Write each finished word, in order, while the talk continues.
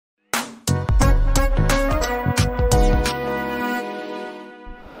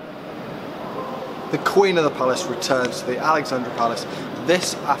the Queen of the Palace returns to the Alexandra Palace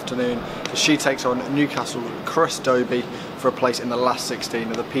this afternoon as she takes on Newcastle's Vs Dobey for a place in the last 16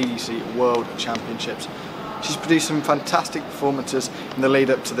 of the PDC World Championships. She's produced some fantastic performances in the lead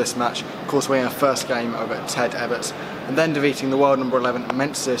up to this match, of course winning her first game over Ted Everts and then defeating the world number 11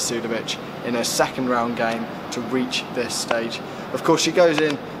 Mensur Suljovic in her second round game to reach this stage. Of course she goes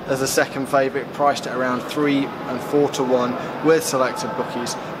in as the second favourite, priced at around 3 and 4 to 1 with selected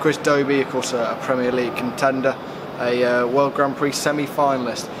bookies. Vs Dobey, of course a Premier League contender, a World Grand Prix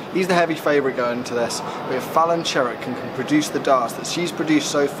semi-finalist. He's the heavy favourite going into this, but if Fallon Sherrock can produce the darts that she's produced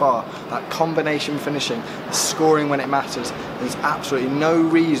so far, that combination finishing, the scoring when it matters, there's absolutely no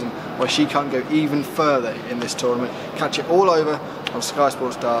reason why she can't go even further in this tournament. Catch it all over on Sky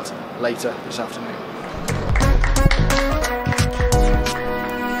Sports Darts later this afternoon.